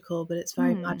magical, but it's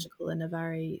very mm, magical in a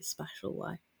very special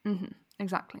way.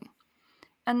 exactly.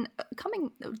 And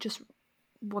just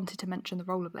wanted to mention the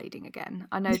rollerblading again.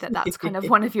 I know that that's kind of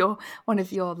one of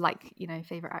your like, you know,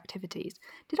 favorite activities.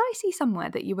 Did I see somewhere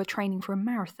that you were training for a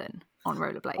marathon on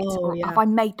rollerblades, Oh or have yeah. I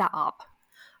made that up?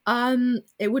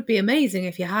 It would be amazing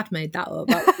if you had made that up.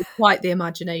 That would be quite the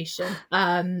imagination.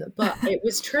 But it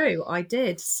was true. I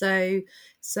did. So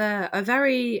it's a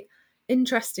very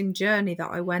interesting journey that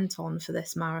I went on for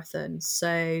this marathon.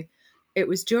 So it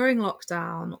was during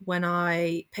lockdown when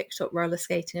I picked up roller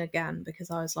skating again because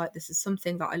I was like, this is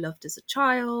something that I loved as a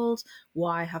child.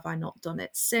 Why have I not done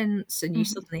it since? And you Mhm.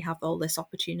 suddenly have all this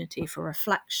opportunity for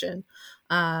reflection,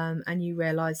 and you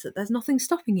realize that there's nothing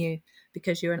stopping you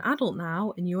because you're an adult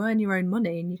now and you earn your own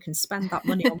money and you can spend that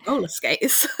money on roller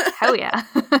skates. Hell yeah.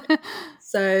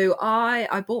 So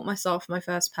I bought myself my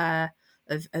first pair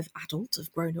of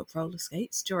grown up roller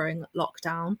skates during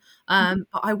lockdown. But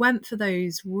I went for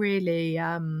those really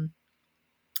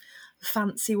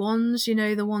fancy ones, you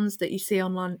know, the ones that you see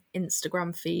on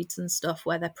Instagram feeds and stuff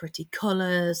where they're pretty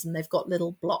colours and they've got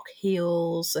little block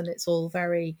heels and it's all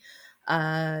very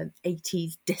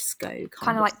 80s disco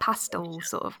Kind kind of of like stuff. pastel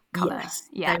sort of color. Yes,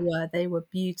 Yeah. they were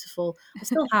beautiful. I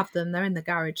still have them. They're in the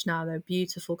garage now. They're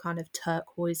beautiful kind of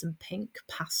turquoise and pink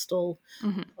pastel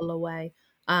Mhm. colorway.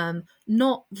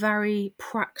 Not very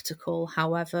practical,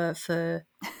 however, for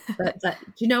that.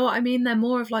 Do you know what I mean? They're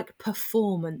more of like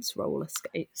performance roller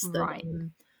skates Right.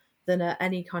 than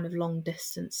any kind of long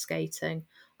distance skating.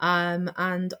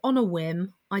 And on a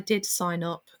whim, I did sign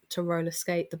up to roller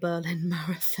skate the Berlin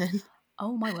Marathon.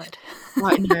 Oh my word.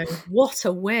 I know, what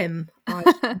a whim. I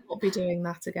shall not be doing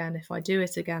that again. If I do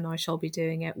it again, I shall be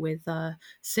doing it with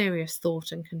serious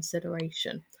thought and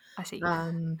consideration. I see.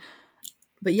 Um,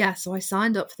 but yeah, so I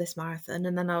signed up for this marathon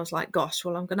and then I was like, gosh,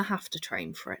 well, I'm going to have to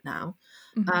train for it now.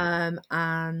 Mhm.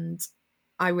 And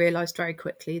I realised very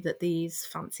quickly that these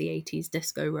fancy 80s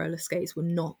disco roller skates were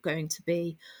not going to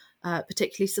be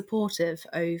particularly supportive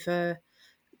over,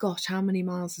 gosh, how many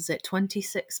miles is it?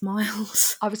 26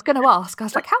 miles. I was going to ask. I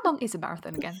was like, how long is a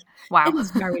marathon again? It Wow.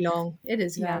 is very long. It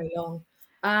is Yeah. very long.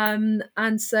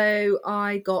 And so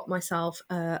I got myself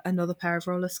another pair of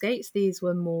roller skates. These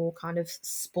were more kind of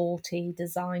sporty,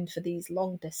 designed for these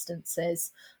long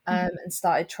distances, Mhm. and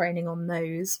started training on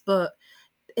those. But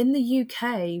in the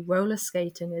UK, roller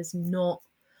skating is not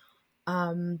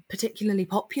particularly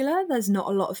popular. There's not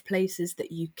a lot of places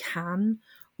that you can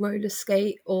roller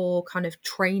skate or kind of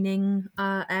training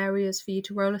areas for you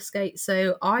to roller skate.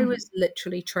 So I Mhm. was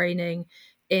literally training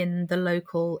in the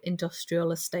local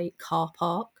industrial estate car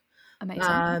park.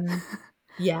 Amazing. Um,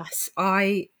 yes,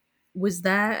 I. was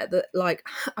there at the, like,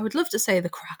 I would love to say the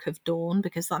crack of dawn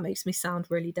because that makes me sound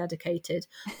really dedicated,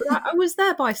 but I was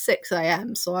there by 6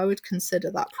 a.m, so I would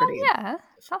consider that pretty Oh yeah,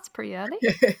 that's pretty early.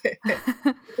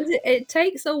 because it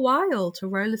takes a while to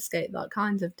roller skate that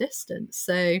kind of distance.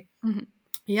 So Mhm.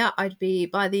 yeah, I'd be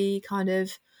by the kind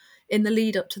of in the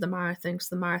lead up to the marathon, because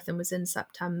the marathon was in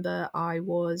September. I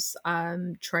was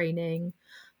training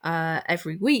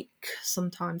every week,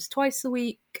 sometimes twice a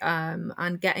week,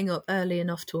 and getting up early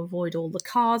enough to avoid all the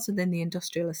cars within the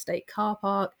industrial estate car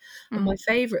park. And my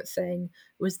favourite thing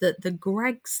was that the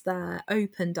Greggs there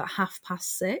opened at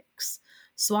 6:30.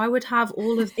 So I would have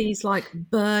all of these like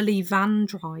burly van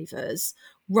drivers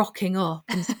rocking up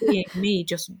and seeing me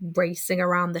just racing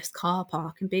around this car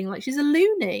park and being like, she's a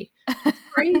loony. She's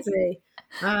crazy.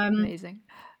 Amazing.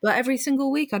 But every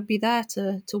single week I'd be there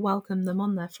to welcome them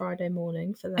on their Friday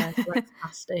morning for their Greggs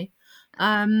pasty.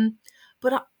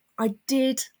 But I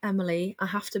did, Emily, I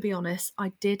have to be honest,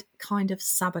 I did kind of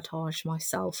sabotage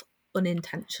myself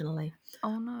unintentionally.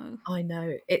 Oh no. I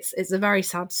know it's a very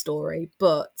sad story,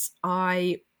 but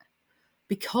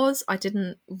because I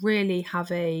didn't really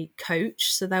have a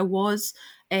coach, so there was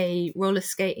a roller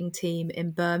skating team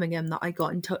in Birmingham that I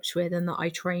got in touch with and that I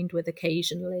trained with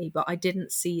occasionally, but I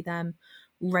didn't see them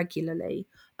regularly.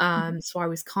 So I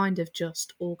was kind of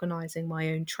just organising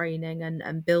my own training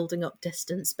and building up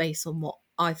distance based on what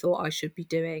I thought I should be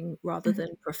doing rather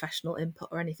than professional input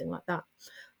or anything like that.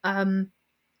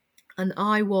 And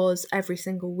I was every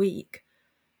single week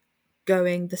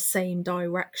going the same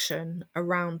direction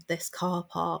around this car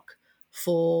park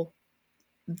for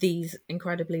these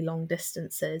incredibly long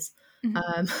distances.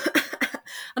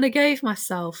 And I gave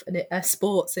myself a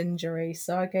sports injury.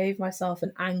 So I gave myself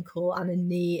an ankle and a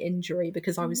knee injury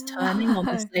because I was turning on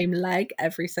the same leg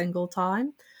every single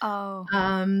time. Oh.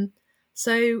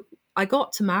 So I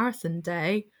got to marathon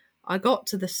day, I got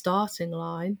to the starting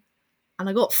line, and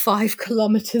I got 5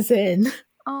 kilometers in.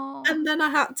 Oh. And then I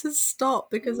had to stop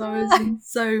because I was in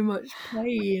so much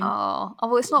pain. Oh.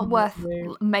 Well, it's not worth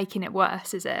No. making it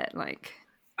worse, is it? Like,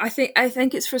 I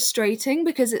think it's frustrating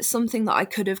because it's something that I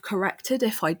could have corrected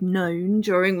if I'd known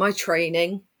during my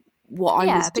training what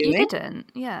I was but you doing.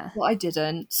 didn't. Yeah. But I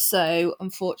didn't. So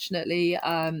unfortunately,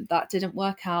 that didn't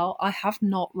work out. I have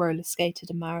not roller skated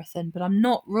a marathon, but I'm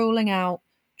not ruling out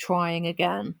trying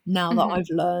again now that I've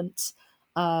learnt.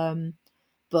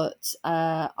 But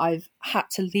I've had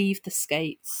to leave the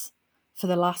skates for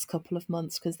the last couple of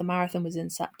months because the marathon was in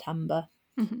September.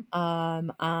 And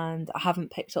I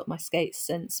haven't picked up my skates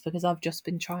since because I've just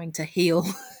been trying to heal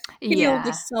Yeah.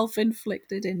 this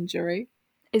self-inflicted injury.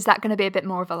 Is that going to be a bit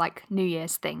more of a like New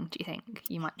Year's thing? Do you think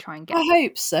you might try and get I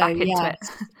hope so. back into Yes.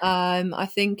 it? I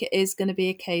think it is going to be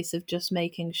a case of just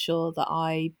making sure that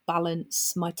I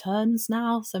balance my turns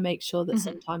now. So make sure that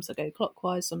sometimes I go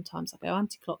clockwise, sometimes I go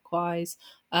anti-clockwise.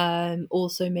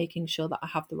 Also making sure that I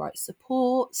have the right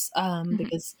supports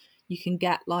because you can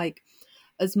get like,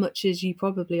 as much as you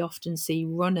probably often see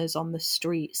runners on the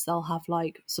streets, they'll have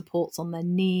like supports on their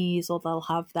knees or they'll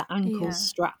have their ankles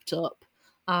strapped up.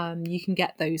 You can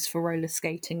get those for roller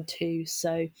skating too.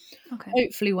 So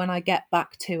hopefully when I get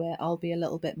back to it, I'll be a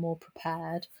little bit more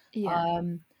prepared. Yeah.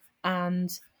 And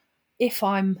if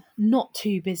I'm not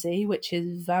too busy, which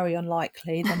is very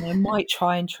unlikely, then I might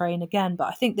try and train again. But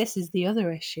I think this is the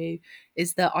other issue,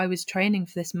 is that I was training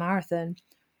for this marathon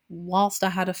whilst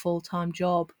I had a full-time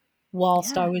job,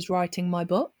 whilst I was writing my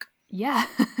book. Yeah.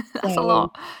 That's a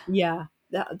lot. Yeah.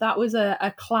 That was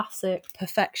a classic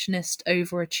perfectionist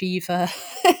overachiever.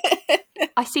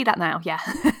 I see that now, yeah.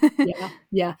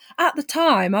 Yeah. At the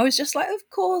time, I was just like, of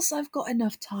course, I've got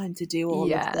enough time to do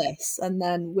all of this. And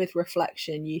then with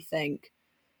reflection, you think,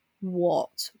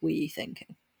 what were you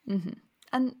thinking?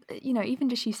 And, you know, even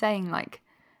just you saying, like,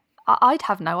 I'd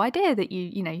have no idea that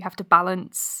you have to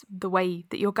balance the way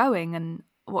that you're going and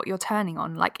what you're turning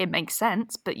on. Like, it makes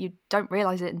sense, but you don't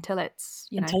realise it until it's,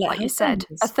 Until it like you said,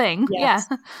 happens. a thing. Yes.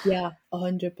 Yeah.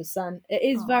 100%. It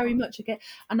is very much a game.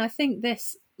 And I think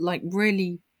this, like,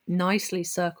 really nicely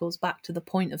circles back to the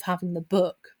point of having the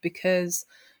book, because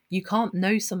you can't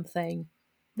know something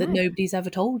that nobody's ever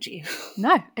told you.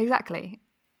 No, exactly.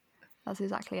 That's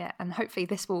exactly it. And hopefully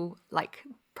this will, like,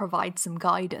 provide some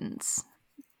guidance,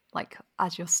 like,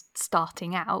 as you're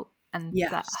starting out, and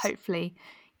that hopefully,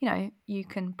 you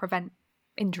can prevent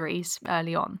injuries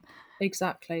early on.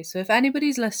 Exactly. So if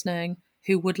anybody's listening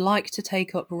who would like to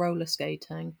take up roller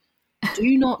skating,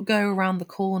 do not go around the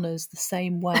corners the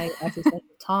same way every single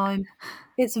time.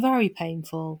 It's very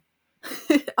painful.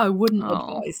 I wouldn't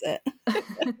advise it.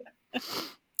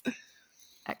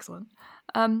 Excellent.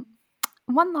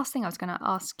 One last thing I was going to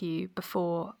ask you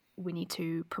before we need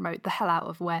to promote the hell out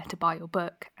of where to buy your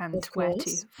book and Of where to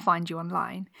course. find you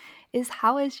online, is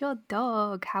how is your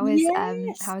dog?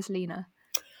 Yes. How is Lena?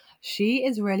 She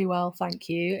is really well, thank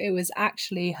you. It was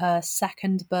actually her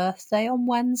second birthday on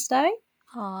Wednesday,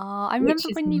 Aw, I which remember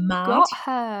is when you mad. got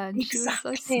her and she was so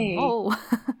Exactly. small.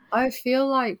 I feel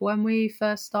like when we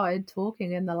first started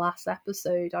talking in the last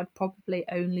episode, I'd probably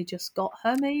only just got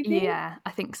her, maybe. Yeah,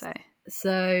 I think so.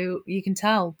 So you can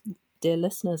tell, dear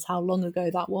listeners, how long ago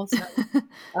that was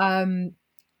now.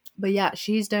 But yeah,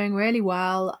 she's doing really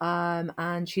well,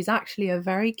 and she's actually a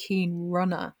very keen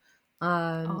runner.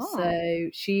 Oh. So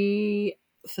she,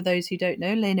 for those who don't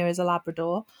know, Lena is a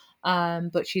Labrador,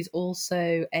 but she's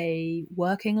also a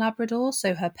working Labrador.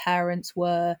 So her parents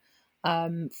were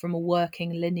from a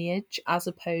working lineage, as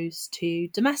opposed to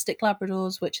domestic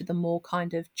Labradors, which are the more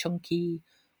kind of chunky,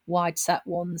 wide set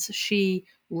ones. She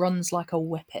runs like a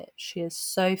whippet. She is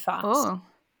so fast.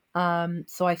 Oh.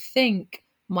 So I think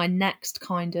my next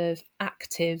kind of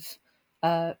active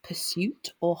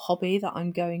pursuit or hobby that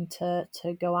I'm going to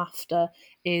go after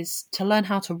is to learn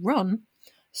how to run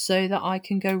so that I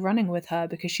can go running with her,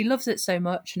 because she loves it so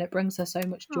much and it brings her so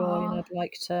much joy, and Aw. I'd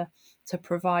like to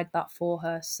provide that for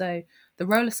her. So the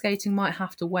roller skating might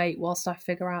have to wait whilst I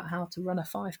figure out how to run a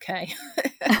 5K.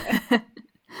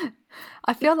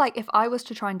 I feel like if I was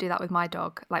to try and do that with my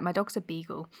dog, like my dog's a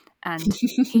beagle and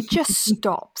he just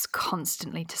stops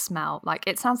constantly to smell. Like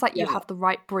it sounds like you Yeah. have the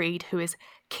right breed who is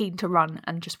keen to run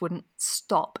and just wouldn't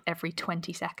stop every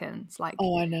 20 seconds. Like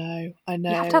Oh, I know. you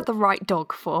have to have the right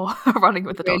dog for running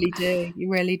with the dog. Really do. You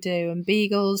really do. And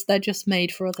beagles, they're just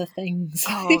made for other things.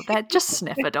 Oh, they're just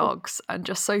sniffer dogs and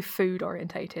just so food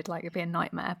orientated, like it'd be a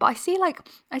nightmare. But I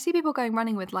see people going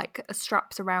running with like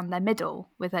straps around their middle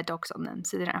with their dogs on them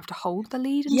so they don't have to hold the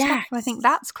lead and stuff. And I think Yes,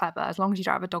 that's clever as long as you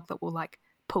don't have a dog that will like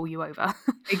pull you over.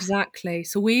 exactly.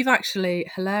 So we've actually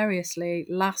hilariously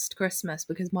last Christmas,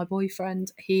 because my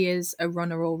boyfriend, he is a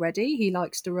runner already. He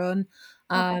likes to run.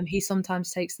 Okay. He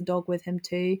sometimes takes the dog with him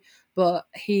too, but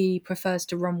he prefers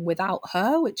to run without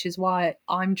her, which is why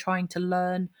I'm trying to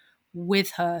learn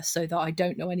with her so that I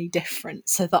don't know any different,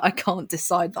 so that I can't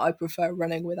decide that I prefer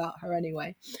running without her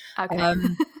anyway. Okay.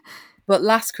 Um, but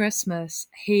last Christmas,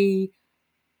 he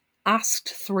asked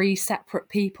three separate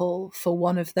people for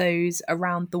one of those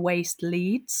around the waist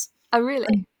leads, Oh,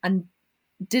 really? and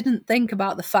didn't think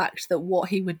about the fact that what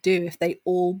he would do if they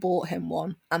all bought him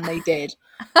one, and they did.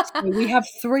 So we have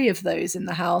three of those in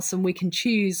the house, and we can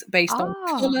choose based on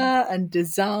Oh. colour and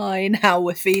design how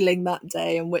we're feeling that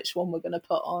day and which one we're going to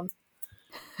put on.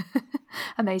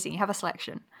 Amazing. You have a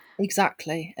selection.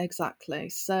 Exactly, exactly.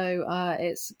 So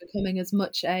it's becoming as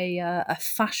much a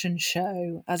fashion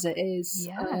show as it is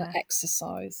Yeah.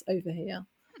 exercise over here.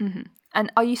 hmm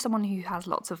And are you someone who has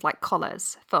lots of like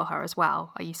collars for her as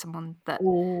well? Are you someone that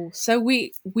Oh, so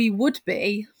we would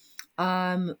be,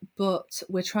 but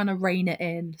we're trying to rein it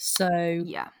in. So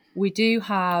yeah. we do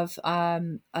have a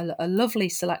lovely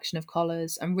selection of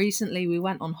collars, and recently we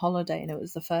went on holiday, and it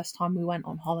was the first time we went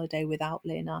on holiday without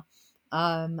Lena.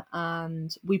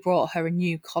 And we brought her a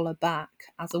new collar back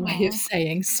as a way of Oh.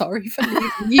 saying sorry for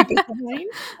leaving you behind.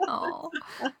 Oh.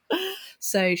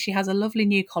 So she has a lovely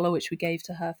new collar which we gave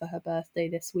to her for her birthday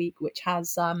this week, which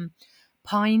has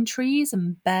pine trees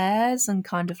and bears and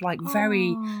kind of like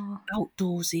very Oh.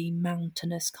 outdoorsy,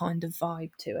 mountainous kind of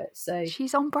vibe to it. So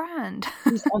She's on brand.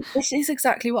 this is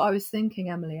exactly what I was thinking,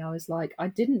 Emily. I was like, I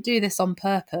didn't do this on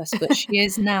purpose, but she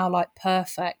is now like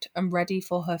perfect and ready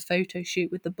for her photo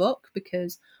shoot with the book,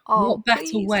 because Oh, what better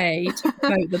please. way to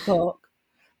promote the book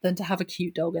than to have a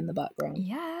cute dog in the background?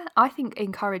 Yeah, I think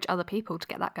encourage other people to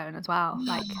get that going as well.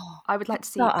 Like, I would like to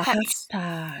see Start a pets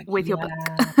hashtag. with your book.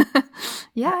 Yeah.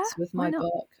 Yeah, Pets with why my not?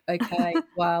 book. Okay,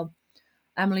 well,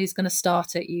 Emily's going to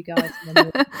start it, you guys, and then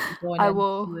we'll join I in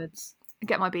will afterwards.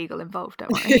 get my beagle involved,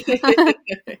 don't worry.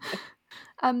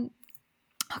 um,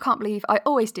 I can't believe I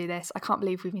always do this. I can't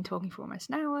believe we've been talking for almost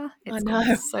an hour. I It's gone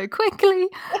know. so quickly.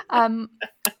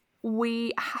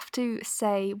 We have to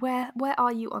say where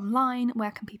are you online?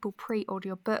 Where can people pre-order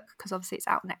your book? Because obviously it's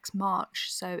out next March,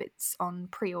 so it's on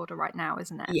pre-order right now,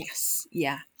 isn't it? Yes,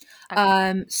 yeah.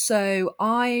 Okay. So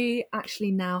I actually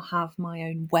now have my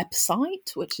own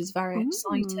website, which is very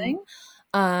exciting.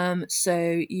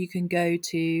 So you can go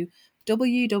to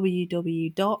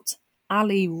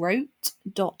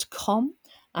www.allywrote.com.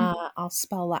 I'll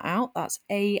spell that out. That's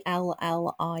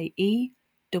ALLIEWROTE.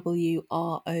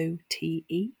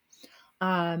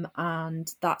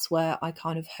 And that's where I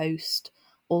kind of host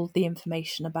all of the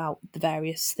information about the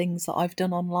various things that I've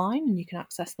done online, and you can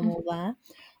access them all there.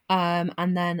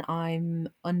 And then I'm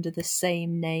under the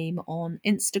same name on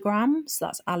Instagram, so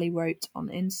that's Ali Wrote on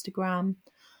Instagram.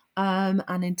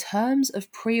 And in terms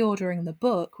of pre-ordering the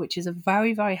book, which is a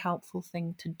very, very helpful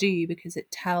thing to do because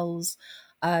it tells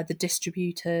the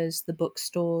distributors, the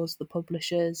bookstores, the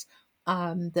publishers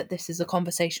that this is a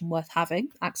conversation worth having,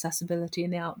 accessibility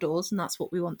in the outdoors, and that's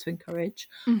what we want to encourage.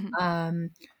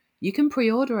 You can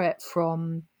pre-order it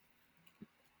from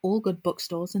all good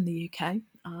bookstores in the UK.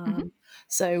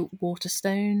 So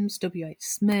Waterstones, WH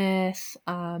Smith,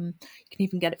 you can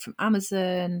even get it from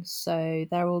Amazon. So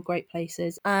they're all great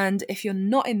places. And if you're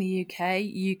not in the UK,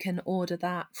 you can order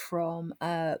that from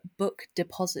a book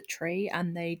depository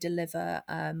and they deliver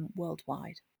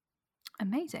worldwide.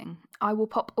 Amazing. I will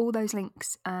pop all those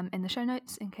links in the show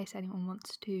notes in case anyone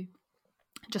wants to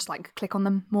just like click on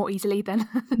them more easily than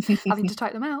having to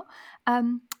type them out.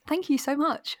 Thank you so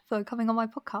much for coming on my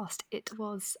podcast. It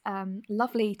was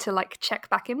lovely to like check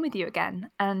back in with you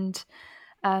again. And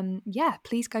yeah,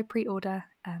 please go pre-order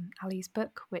Ali's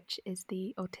book, which is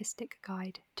The Autistic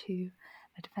Guide to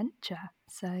Adventure.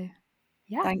 So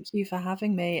yeah. Thank you for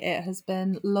having me. It has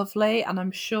been lovely. And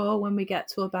I'm sure when we get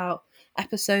to about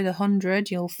episode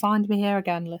 100, you'll find me here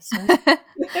again, listeners.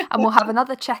 And we'll have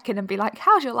another check-in and be like,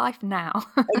 how's your life now?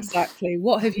 Exactly.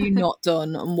 What have you not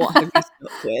done and what have you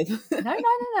stuck with? No.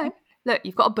 Look,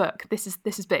 you've got a book. This is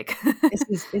big.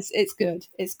 It's good.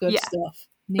 It's good stuff.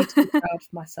 Need to be proud of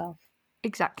myself.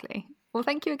 Exactly. Well,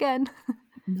 thank you again.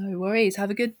 No worries. Have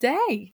a good day.